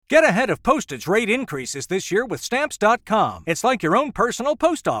Get ahead of postage rate increases this year with Stamps.com. It's like your own personal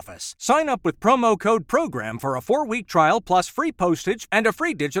post office. Sign up with promo code PROGRAM for a 4-week trial plus free postage and a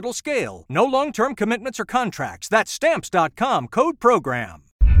free digital scale. No long-term commitments or contracts. That's Stamps.com, code PROGRAM.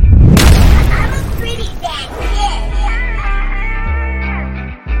 I'm a pretty bad kid.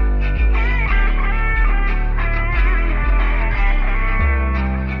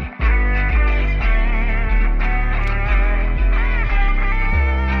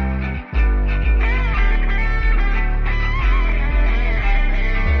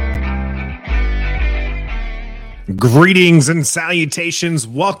 Greetings and salutations.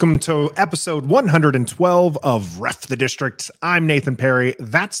 Welcome to episode 112 of Ref the District. I'm Nathan Perry.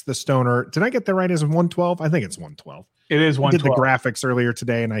 That's the Stoner. Did I get that right as 112? I think it's 112. It is 112. We did the graphics earlier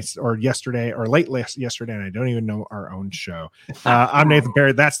today or yesterday or late yesterday, and I don't even know our own show. I'm Nathan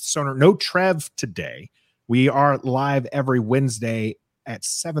Perry. That's the Stoner. No Trev today. We are live every Wednesday at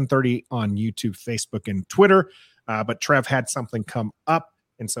 7:30 on YouTube, Facebook, and Twitter. But Trev had something come up,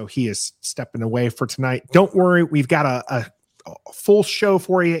 and so he is stepping away for tonight. Don't worry, we've got a full show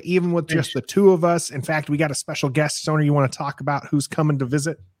for you, even with just the two of us. In fact, we got a special guest. Stoner, you want to talk about who's coming to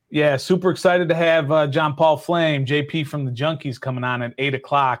visit? Yeah, super excited to have John Paul Flame, JP from the Junkies, coming on at 8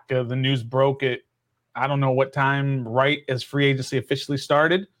 o'clock. The news broke at, I don't know what time, right as free agency officially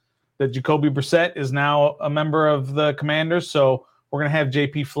started, that Jacoby Brissett is now a member of the Commanders. So we're going to have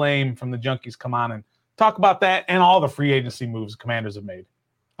JP Flame from the Junkies come on and talk about that and all the free agency moves the Commanders have made.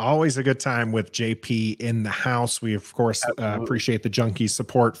 Always a good time with JP in the house. We, of course, appreciate the Junkies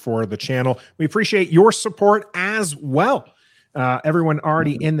support for the channel. We appreciate your support as well. Everyone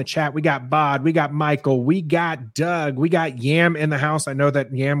already in the chat. We got Bod, we got Michael, we got Doug, we got Yam in the house. I know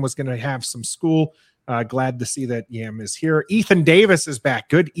that Yam was going to have some school. Glad to see that Yam is here. Ethan Davis is back.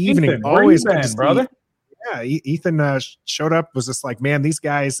 Good evening. Ethan, always where you been, brother? Yeah, Ethan showed up, was just like, man, these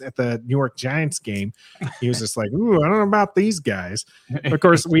guys at the New York Giants game. He was just like, ooh, I don't know about these guys. Of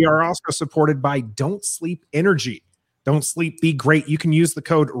course, we are also supported by Don't Sleep Energy. Don't sleep, be great. You can use the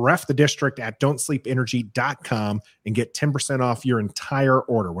code REFTHEDISTRICT at don'tsleepenergy.com and get 10% off your entire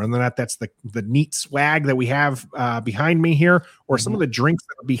order. Whether or not that's the neat swag that we have behind me here or some of the drinks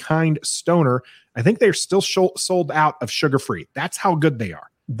that are behind Stoner, I think they're still sold out of sugar-free. That's how good they are.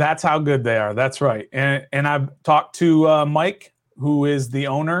 That's how good they are. That's right. And I've talked to Mike, who is the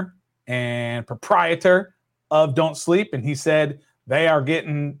owner and proprietor of Don't Sleep, and he said they are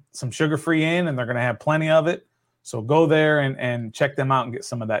getting some sugar-free in, and they're going to have plenty of it. So go there and check them out and get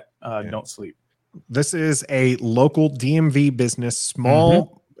some of that Don't Sleep. This is a local DMV business,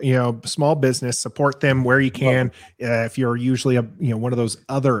 small business. Support them where you can. If you're usually one of those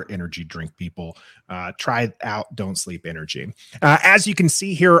other energy drink people, try out Don't Sleep Energy. As you can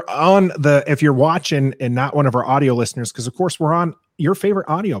see here if you're watching and not one of our audio listeners, because of course we're on your favorite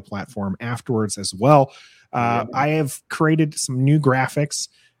audio platform afterwards as well. I have created some new graphics.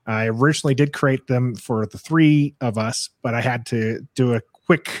 I originally did create them for the three of us, but I had to do a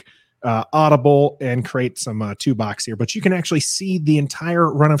quick audible and create some 2 box here. But you can actually see the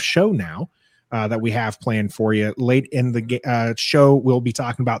entire run of show now that we have planned for you. Late in the show, we'll be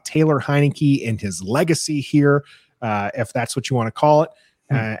talking about Taylor Heineke and his legacy here, if that's what you want to call it.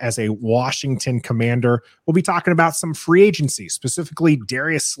 As a Washington Commander, we'll be talking about some free agency, specifically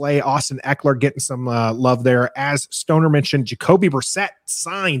Darius Slay, Austin Eckler getting some love there. As Stoner mentioned, Jacoby Brissett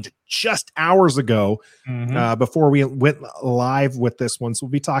signed just hours ago before we went live with this one. So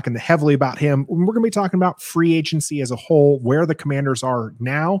we'll be talking heavily about him. We're going to be talking about free agency as a whole, where the Commanders are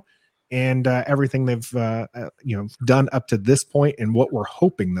now, and everything they've done up to this point, and what we're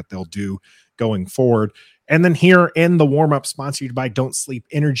hoping that they'll do going forward. And then here in the warm-up, sponsored by Don't Sleep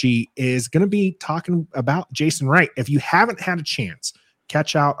Energy, is going to be talking about Jason Wright. If you haven't had a chance,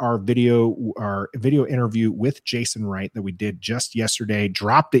 catch out our video interview with Jason Wright that we did just yesterday,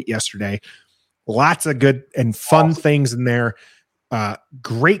 dropped it yesterday. Lots of good and fun things in there.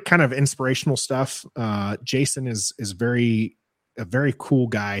 Great kind of inspirational stuff. Jason is a very cool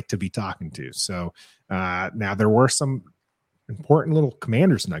guy to be talking to. So now there were some important little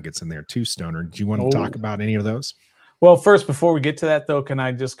Commanders nuggets in there too, Stoner. Do you want to talk about any of those? Well, first, before we get to that, though, can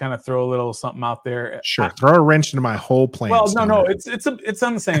I just kind of throw a little something out there? Sure. Throw a wrench into my whole plan. Well, Stoner. no, it's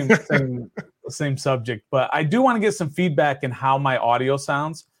on the same subject, but I do want to get some feedback in how my audio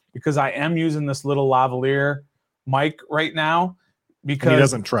sounds, because I am using this little lavalier mic right now. Because he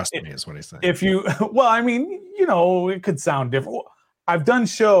doesn't trust me, is what he's saying. It could sound different. I've done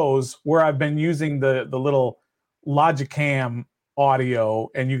shows where I've been using the little Logicam audio,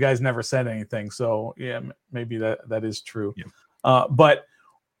 and you guys never said anything. So yeah, maybe that is true. Yeah. But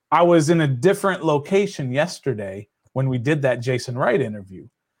I was in a different location yesterday when we did that Jason Wright interview,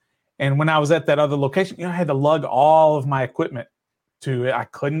 And when I was at that other location, I had to lug all of my equipment to it. I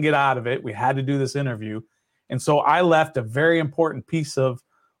couldn't get out of it. We had to do this interview. And so I left a very important piece of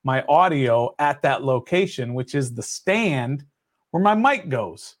my audio at that location, which is the stand where my mic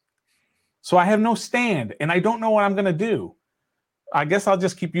goes. So I have no stand, and I don't know what I'm going to do. I guess I'll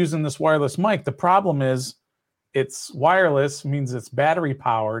just keep using this wireless mic. The problem is it's wireless, means it's battery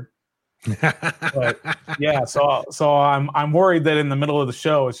powered. But yeah, so I'm worried that in the middle of the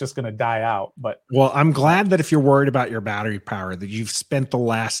show it's just going to die out. But well, I'm glad that if you're worried about your battery power, that you've spent the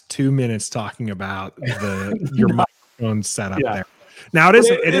last 2 minutes talking about your microphone setup there. Now it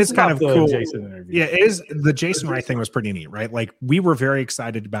is kind of cool. Jason interview. Yeah, it is. The Jason Wright thing was pretty neat, right? Like we were very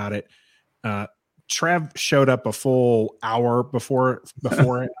excited about it. Trev showed up a full hour before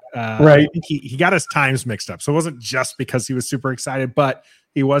right. I think he got his times mixed up. So it wasn't just because he was super excited, but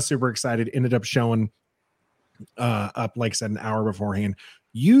he was super excited, ended up showing up, like I said, an hour beforehand.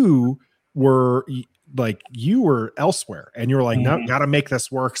 You were elsewhere and you were like, no, got to make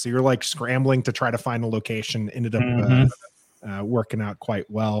this work. So you're like scrambling to try to find a location, ended up working out quite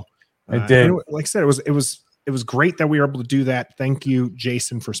well. It did. Like I said, it was great that we were able to do that. Thank you,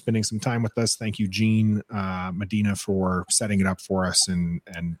 Jason, for spending some time with us. Thank you, Gene Medina, for setting it up for us and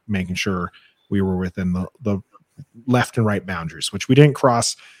making sure we were within the left and right boundaries, which we didn't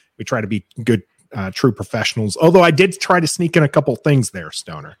cross. We try to be good, true professionals. Although I did try to sneak in a couple things there,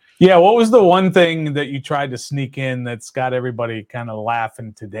 Stoner. Yeah, what was the one thing that you tried to sneak in that's got everybody kind of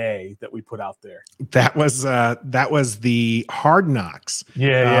laughing today that we put out there? That was the Hard Knocks.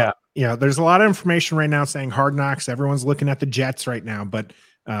 Yeah. There's a lot of information right now saying Hard Knocks. Everyone's looking at the Jets right now, but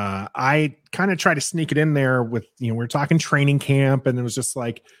I kind of try to sneak it in there with, we're talking training camp, and it was just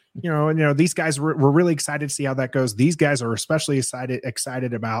like, these guys were really excited to see how that goes. These guys are especially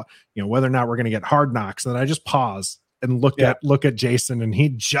excited about, whether or not we're going to get Hard Knocks. And then I just pause and look at Jason, and he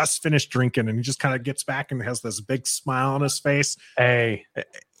just finished drinking, and he just kind of gets back and has this big smile on his face. Hey,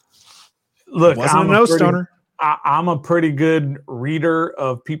 look, Stoner. I'm a pretty good reader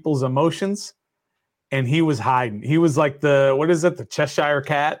of people's emotions, and he was hiding. He was like the Cheshire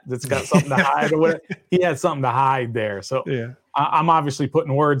cat that's got something to hide or whatever. He had something to hide there. So yeah. I'm obviously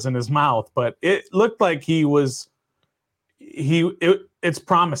putting words in his mouth, but it looked like it's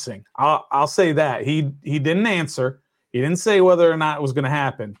promising. I'll say that he didn't answer. He didn't say whether or not it was going to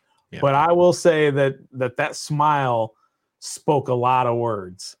happen, but I will say that smile spoke a lot of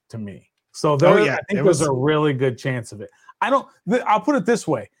words to me. So I think there's a really good chance of it. I'll put it this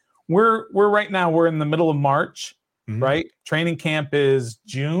way. We're right now, we're in the middle of March, right? Training camp is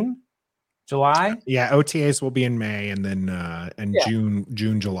July. Yeah. OTAs will be in May, and then June,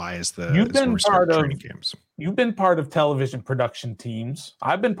 July is the training camps. You've been part of television production teams.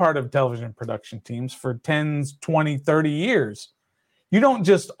 I've been part of television production teams for 10, 20, 30 years. You don't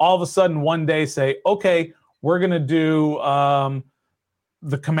just all of a sudden one day say, okay, we're going to do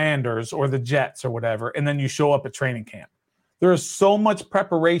the Commanders or the Jets or whatever, and then you show up at training camp. There is so much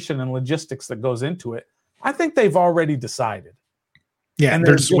preparation and logistics that goes into it. I think they've already decided. Yeah, and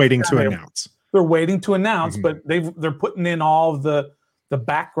they're just waiting to announce. They're waiting to announce, but they're putting in all of the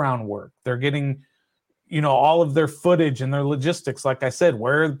background work. They're getting, all of their footage and their logistics. Like I said,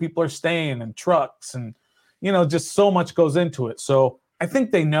 where the people are staying and trucks and, just so much goes into it. So I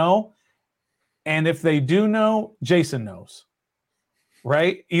think they know. And if they do know, Jason knows.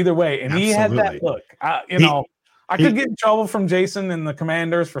 Right? Either way. And Absolutely. He had that look. I could get in trouble from Jason and the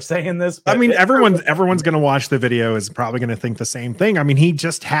Commanders for saying this. I mean, everyone's going to watch the video is probably going to think the same thing. I mean, he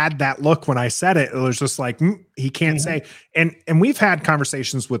just had that look when I said it. It was just like, he can't say. And we've had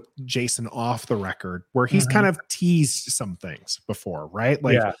conversations with Jason off the record where he's kind of teased some things before, right?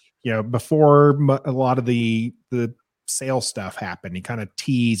 Like, before a lot of the sales stuff happened, he kind of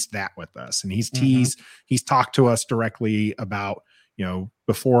teased that with us. And he's talked to us directly about,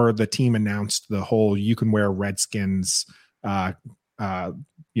 before the team announced the whole, you can wear Redskins,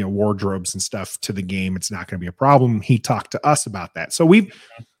 wardrobes and stuff to the game, it's not going to be a problem. He talked to us about that. So we've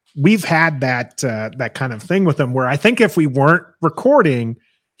had that kind of thing with him where I think if we weren't recording,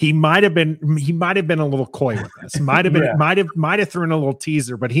 he might have been a little coy with us. Might have thrown a little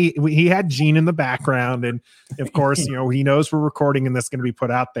teaser, but he had Gene in the background, and of course, he knows we're recording and that's going to be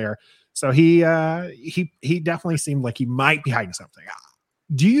put out there. So he definitely seemed like he might be hiding something.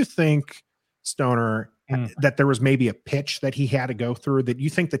 Do you think, Stoner, that there was maybe a pitch that he had to go through that you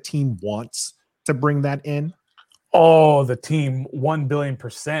think the team wants to bring that in? Oh, the team 1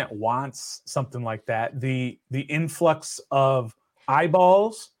 billion% wants something like that. The influx of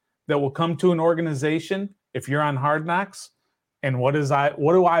eyeballs that will come to an organization if you're on Hard Knocks, and what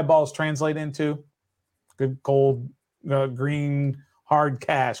do eyeballs translate into? Good cold green hard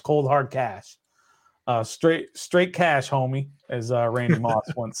cash, cold hard cash, straight cash, homie, as Randy Moss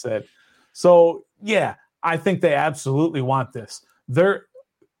once said. So yeah, I think they absolutely want this. They're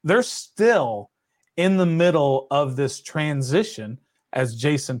still in the middle of this transition, as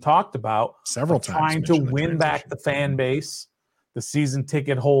Jason talked about, several times, trying to win back the fan base, the season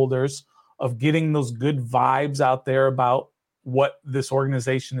ticket holders, of getting those good vibes out there about what this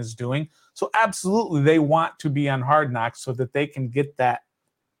organization is doing. So absolutely, they want to be on Hard Knocks so that they can get that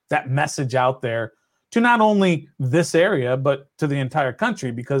message out there to not only this area, but to the entire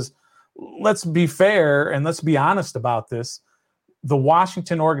country. Because let's be fair and let's be honest about this. The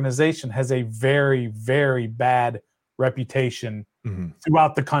Washington organization has a very, very bad reputation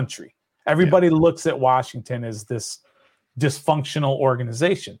throughout the country. Everybody looks at Washington as this dysfunctional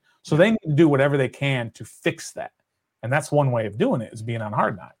organization. So they need to do whatever they can to fix that. And that's one way of doing it, is being on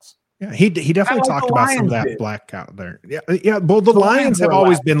Hard Knocks. Yeah, he definitely talked about some of that blackout there. Yeah. Well, the Lions have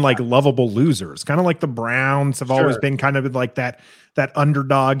always been like lovable losers, kind of like the Browns have always been kind of like that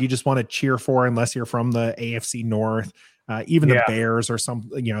underdog you just want to cheer for, unless you're from the AFC North. Even the Bears or some,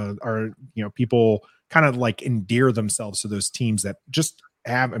 people kind of like endear themselves to those teams that just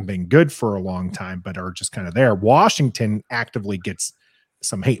haven't been good for a long time, but are just kind of there. Washington actively gets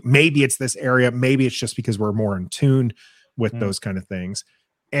some hate. Maybe it's this area. Maybe it's just because we're more in tune with those kind of things.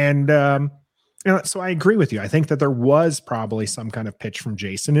 And, so I agree with you. I think that there was probably some kind of pitch from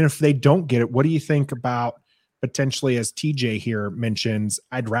Jason. And if they don't get it, what do you think about potentially, as TJ here mentions,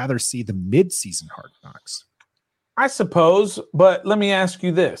 I'd rather see the mid-season Hard Knocks? I suppose, but let me ask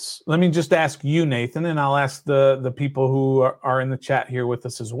you this. Let me just ask you, Nathan, and I'll ask the people who are in the chat here with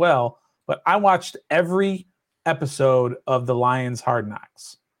us as well. But I watched every episode of the Lions Hard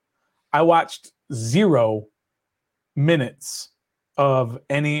Knocks. I watched 0 minutes of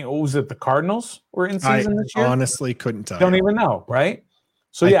any. What was it? The Cardinals were in season this year. Honestly, couldn't tell. Don't even know, right?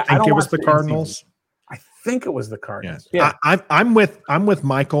 So I think it was the Cardinals. I think it was the Cardinals. Yeah. I'm with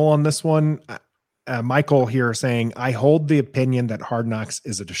Michael on this one. Michael here saying, I hold the opinion that Hard Knocks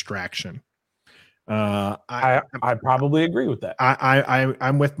is a distraction. I probably agree with that.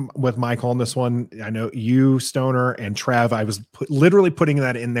 I'm with Michael on this one. I know you, Stoner, and Trev. I was literally putting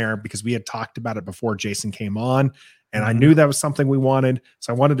that in there because we had talked about it before Jason came on, and I knew that was something we wanted.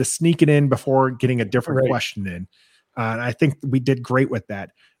 So I wanted to sneak it in before getting a different question in. And I think we did great with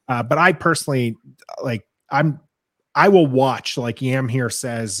that. But I personally, I will watch, like Yam here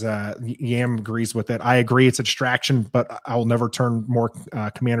says, Yam agrees with it. I agree it's a distraction, but I will never turn more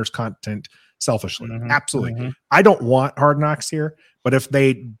Commanders content selfishly. Absolutely. I don't want Hard Knocks here, but if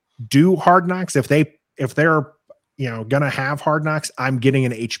they do Hard Knocks, if they're gonna have Hard Knocks, I'm getting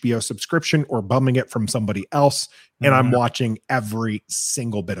an HBO subscription or bumming it from somebody else, and I'm watching every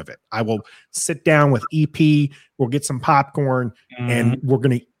single bit of it. I will sit down with EP, we'll get some popcorn, and we're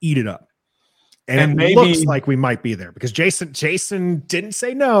gonna eat it up. And it maybe looks like we might be there because Jason didn't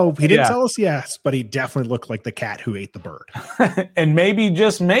say no. He didn't tell us yes, but he definitely looked like the cat who ate the bird. And maybe,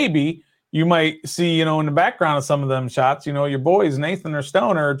 just maybe, you might see, in the background of some of them shots, your boys, Nathan or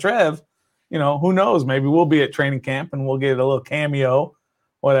Stoner or Trev, who knows? Maybe we'll be at training camp and we'll get a little cameo,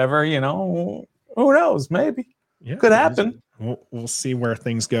 whatever, who knows? Maybe. Could happen. We'll see where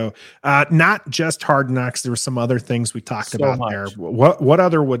things go. Not just Hard Knocks. There were some other things we talked about there. What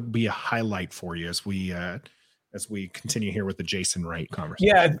other would be a highlight for you as we continue here with the Jason Wright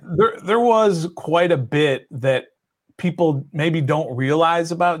conversation? Yeah, there was quite a bit that people maybe don't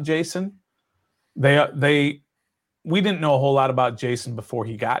realize about Jason. We didn't know a whole lot about Jason before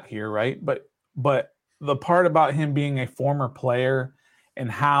he got here, right? But the part about him being a former player and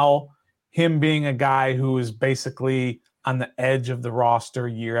how him being a guy who is basically on the edge of the roster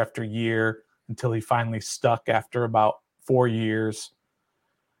year after year until he finally stuck after about 4 years,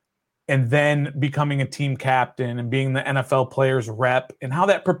 and then becoming a team captain and being the NFL players rep, and how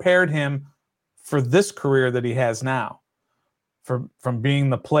that prepared him for this career that he has now, from being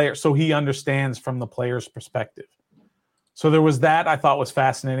the player. So he understands from the player's perspective. So there was that I thought was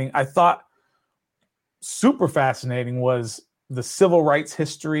fascinating. I thought super fascinating was the civil rights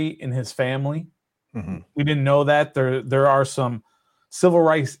history in his family. We didn't know that. There are some civil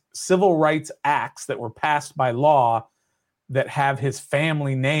rights acts that were passed by law that have his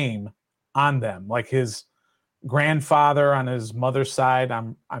family name on them, like his grandfather on his mother's side.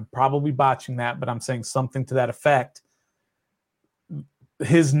 I'm probably botching that, but I'm saying something to that effect.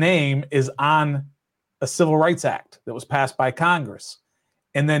 His name is on a civil rights act that was passed by Congress,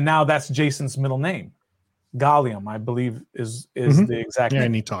 and then now that's Jason's middle name. Gallium, I believe, is the exact name.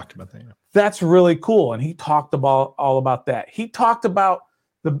 And he talked about that. Yeah. That's really cool. And he talked about all about that. He talked about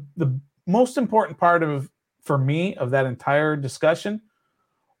the most important part of for me of that entire discussion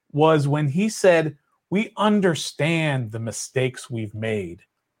was when he said, we understand the mistakes we've made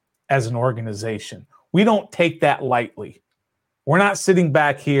as an organization. We don't take that lightly. We're not sitting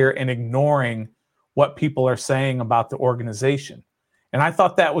back here and ignoring what people are saying about the organization. And I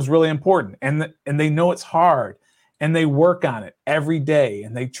thought that was really important. And they know it's hard, and they work on it every day,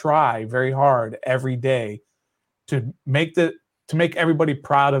 and they try very hard every day to make everybody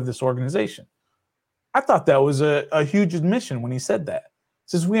proud of this organization. I thought that was a huge admission when he said that.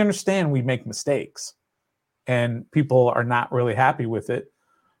 He says, we understand we make mistakes and people are not really happy with it,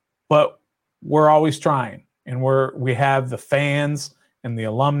 but we're always trying. And we have the fans and the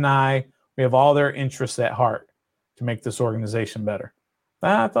alumni. We have all their interests at heart to make this organization better.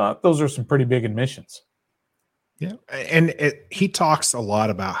 I thought those are some pretty big admissions. Yeah. And he talks a lot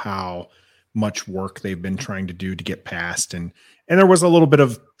about how much work they've been trying to do to get past. And there was a little bit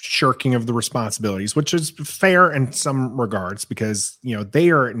of shirking of the responsibilities, which is fair in some regards because, they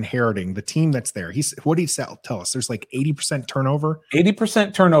are inheriting the team that's there. What did he tell us? There's like 80% turnover.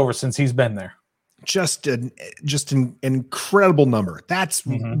 80% turnover since he's been there. Just an incredible number. That's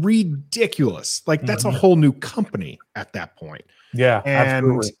ridiculous. Like that's a whole new company at that point. Yeah,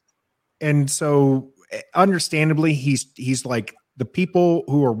 absolutely. And so understandably, he's like the people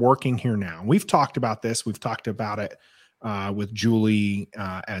who are working here now. We've talked about this. We've talked about it with Julie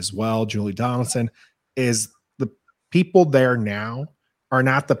as well. Julie Donaldson is the people there now are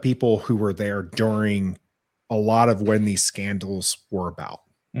not the people who were there during a lot of when these scandals were about.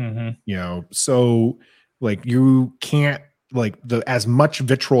 So like you can't as much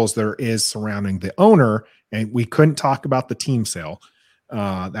vitriol as there is surrounding the owner, and we couldn't talk about the team sale.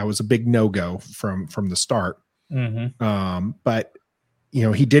 That was a big no-go from the start. But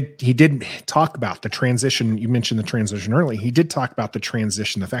he did talk about the transition. You mentioned the transition early. He did talk about the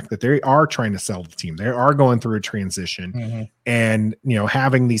transition, the fact that they are trying to sell the team. They are going through a transition and,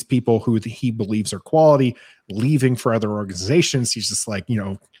 having these people who he believes are quality leaving for other organizations. He's just like,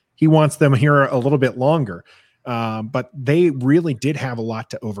 he wants them here a little bit longer. But they really did have a lot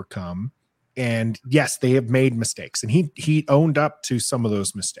to overcome. And yes, they have made mistakes, and he owned up to some of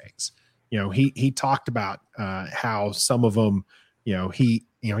those mistakes. He talked about how some of them, he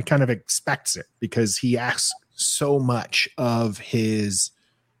kind of expects it because he asks so much of his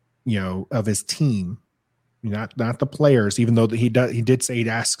team, not the players, even though he did say he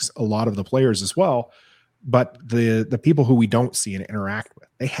asks a lot of the players as well, but the people who we don't see and interact with,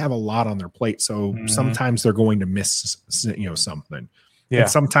 they have a lot on their plate. So sometimes they're going to miss, something. Yeah. And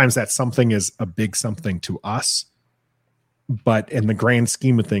sometimes that something is a big something to us, but in the grand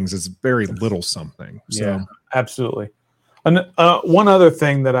scheme of things, it's very little something. So. Yeah, absolutely. And one other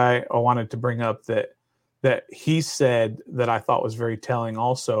thing that I wanted to bring up that he said that I thought was very telling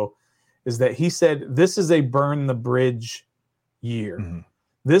also is that he said, this is a burn the bridge year.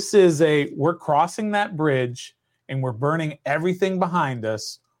 This is we're crossing that bridge and we're burning everything behind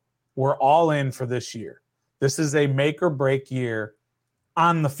us. We're all in for this year. This is a make or break year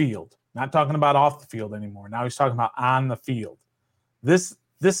on the field. Not talking about off the field anymore. Now he's talking about on the field. This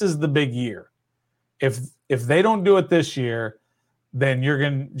is the big year. If they don't do it this year, then you're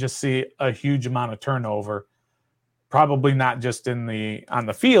going to just see a huge amount of turnover. Probably not just on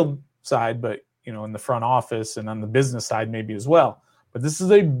the field side, but in the front office and on the business side maybe as well. But this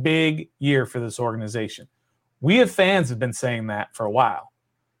is a big year for this organization. We as fans have been saying that for a while,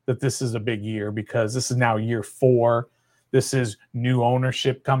 that this is a big year because this is now year 4. This is new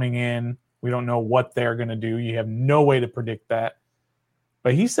ownership coming in. We don't know what they're going to do. You have no way to predict that.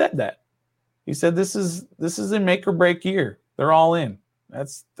 But he said that. He said this is a make or break year. They're all in.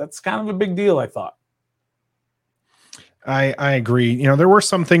 That's kind of a big deal, I thought. I agree. There were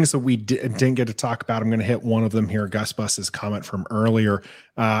some things that we didn't get to talk about. I'm going to hit one of them here. Gus Bus's comment from earlier.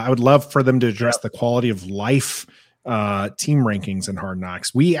 I would love for them to address the quality of life team rankings in Hard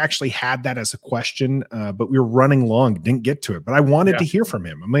Knocks. We actually had that as a question, but we were running long, didn't get to it. But I wanted to hear from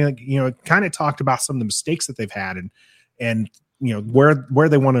him. I mean, kind of talked about some of the mistakes that they've had and where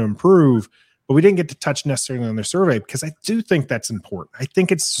they want to improve. But we didn't get to touch necessarily on their survey because I do think that's important. I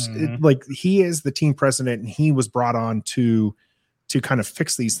think it's like he is the team president and he was brought on to kind of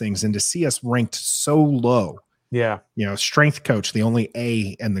fix these things and to see us ranked so low. Yeah. Strength coach, the only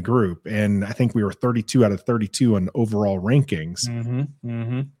A in the group. And I think we were 32 out of 32 on overall rankings.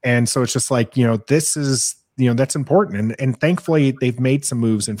 And so it's just like, this is, that's important. And thankfully they've made some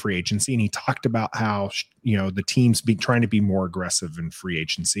moves in free agency. And he talked about how, the teams trying to be more aggressive in free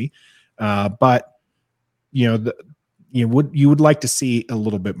agency. But you would like to see a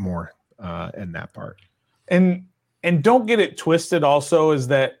little bit more in that part. And don't get it twisted also is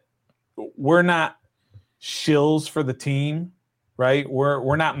that we're not shills for the team, right?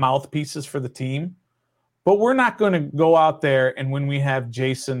 We're not mouthpieces for the team, but we're not going to go out there and when we have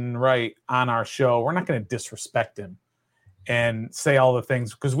Jason Wright on our show, we're not going to disrespect him and say all the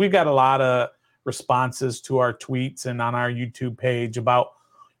things, because we've got a lot of responses to our tweets and on our YouTube page about,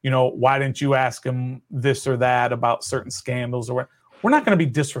 why didn't you ask him this or that about certain scandals or what? We're not going to be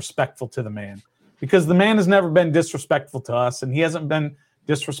disrespectful to the man, because the man has never been disrespectful to us, and he hasn't been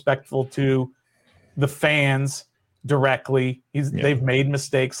disrespectful to the fans directly. They've made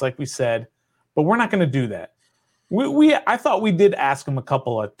mistakes, like we said, but we're not going to do that. I thought we did ask him a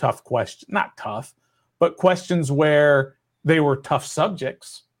couple of tough questions, not tough, but questions where they were tough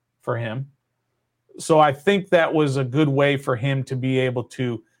subjects for him. So I think that was a good way for him to be able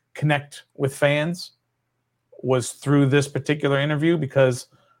to connect with fans, was through this particular interview, because,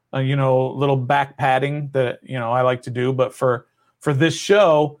 little back padding that, I like to do. But for this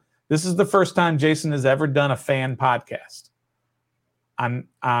show, this is the first time Jason has ever done a fan podcast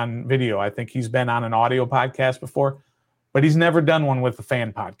on video. I think he's been on an audio podcast before, but he's never done one with a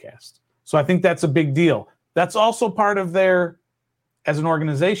fan podcast. So I think that's a big deal. That's also part of as an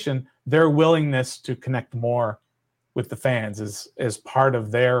organization, their willingness to connect more with the fans is part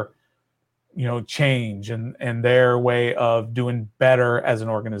of their, change and their way of doing better as an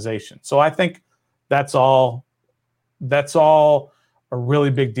organization. So I think that's all a really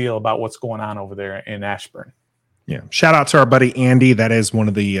big deal about what's going on over there in Ashburn. Yeah. Shout out to our buddy Andy. That is one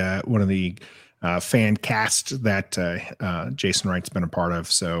of the fan cast that Jason Wright's been a part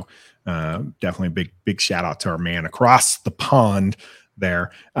of. So definitely big shout out to our man across the pond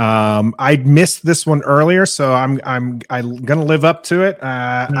there. I missed this one earlier, so I'm gonna live up to it.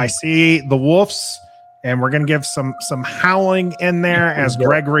 I see the Wolves, and we're gonna give some howling in there as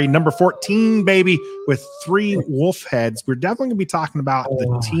Gregory, number 14, baby, with 3 wolf heads. We're definitely gonna be talking about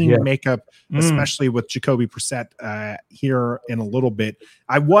the team makeup, especially with Jacoby Brissett here in a little bit.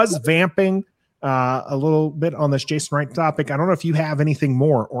 I was vamping a little bit on this Jason Wright topic. I don't know if you have anything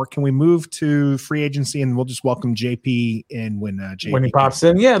more, or can we move to free agency and we'll just welcome JP in when he pops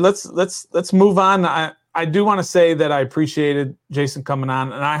in? Yeah, let's move on. I do want to say that I appreciated Jason coming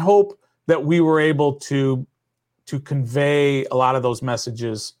on, and I hope that we were able to convey a lot of those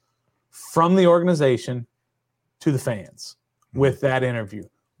messages from the organization to the fans with that interview.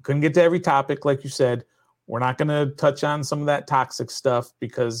 Couldn't get to every topic, like you said. We're not going to touch on some of that toxic stuff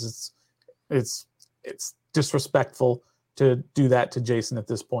because it's disrespectful to do that to Jason at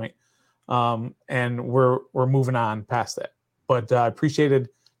this point. And we're moving on past that. But I appreciated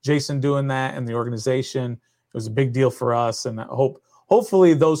Jason doing that and the organization. It was a big deal for us. And I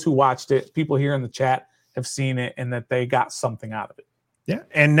hopefully those who watched it, people here in the chat, have seen it and that they got something out of it. Yeah.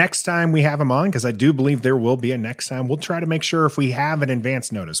 And next time we have him on, because I do believe there will be a next time, we'll try to make sure if we have an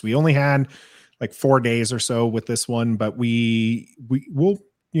advance notice. We only had like 4 days or so with this one, but we'll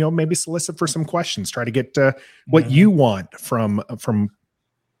maybe solicit for some questions, try to get what you want from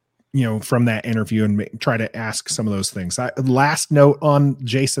that interview and try to ask some of those things. Last note on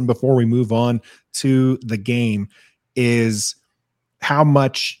Jason before we move on to the game is how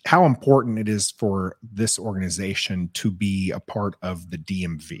important it is for this organization to be a part of the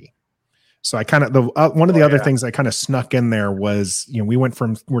DMV. So I kind of one of the other things I kind of snuck in there was,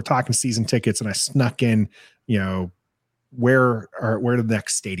 we're talking season tickets, and I snuck in, where the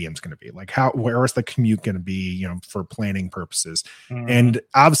next stadium's going to be, like where is the commute going to be, for planning purposes. And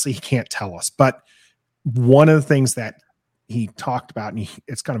obviously he can't tell us, but one of the things that he talked about, and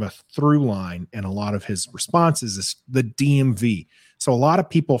it's kind of a through line in a lot of his responses, is the DMV. So a lot of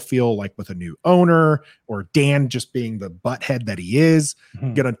people feel like with a new owner, or Dan just being the butthead that he is,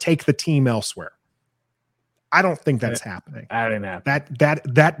 going to take the team elsewhere. I don't think that's happening.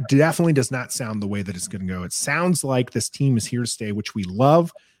 That definitely does not sound the way that it's going to go. It sounds like this team is here to stay, which we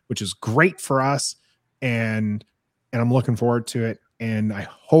love, which is great for us, and I'm looking forward to it. And I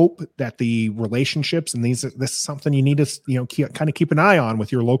hope that the relationships, and this is something you need to keep an eye on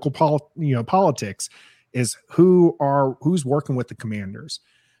with your local politics, is who's working with the Commanders,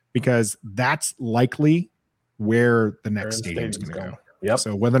 because that's likely where the next stadium's going to go. Yep.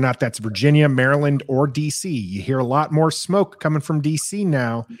 So whether or not that's Virginia, Maryland, or DC, you hear a lot more smoke coming from DC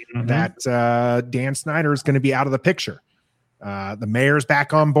now that Dan Snyder is going to be out of the picture. The mayor's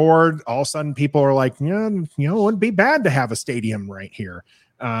back on board. All of a sudden, people are like, it wouldn't be bad to have a stadium right here.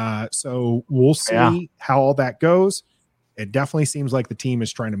 So we'll see how all that goes. It definitely seems like the team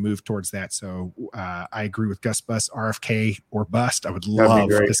is trying to move towards that. So I agree with Gus Bus, RFK or bust. I would love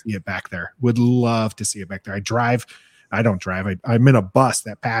to see it back there. Would love to see it back there. I don't drive. I'm in a bus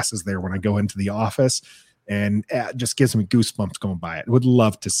that passes there when I go into the office, and just gives me goosebumps going by it. Would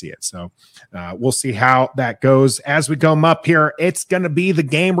love to see it. So we'll see how that goes as we come up here. It's going to be the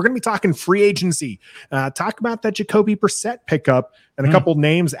game. We're going to be talking free agency, talk about that Jacoby Brissett pickup, and a couple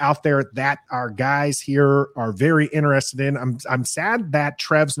names out there that our guys here are very interested in. I'm sad that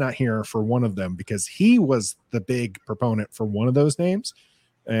Trev's not here for one of them because he was the big proponent for one of those names.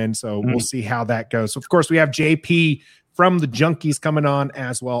 And so we'll see how that goes. So of course, we have JP from the Junkies coming on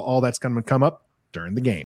as well. All that's going to come up during the game.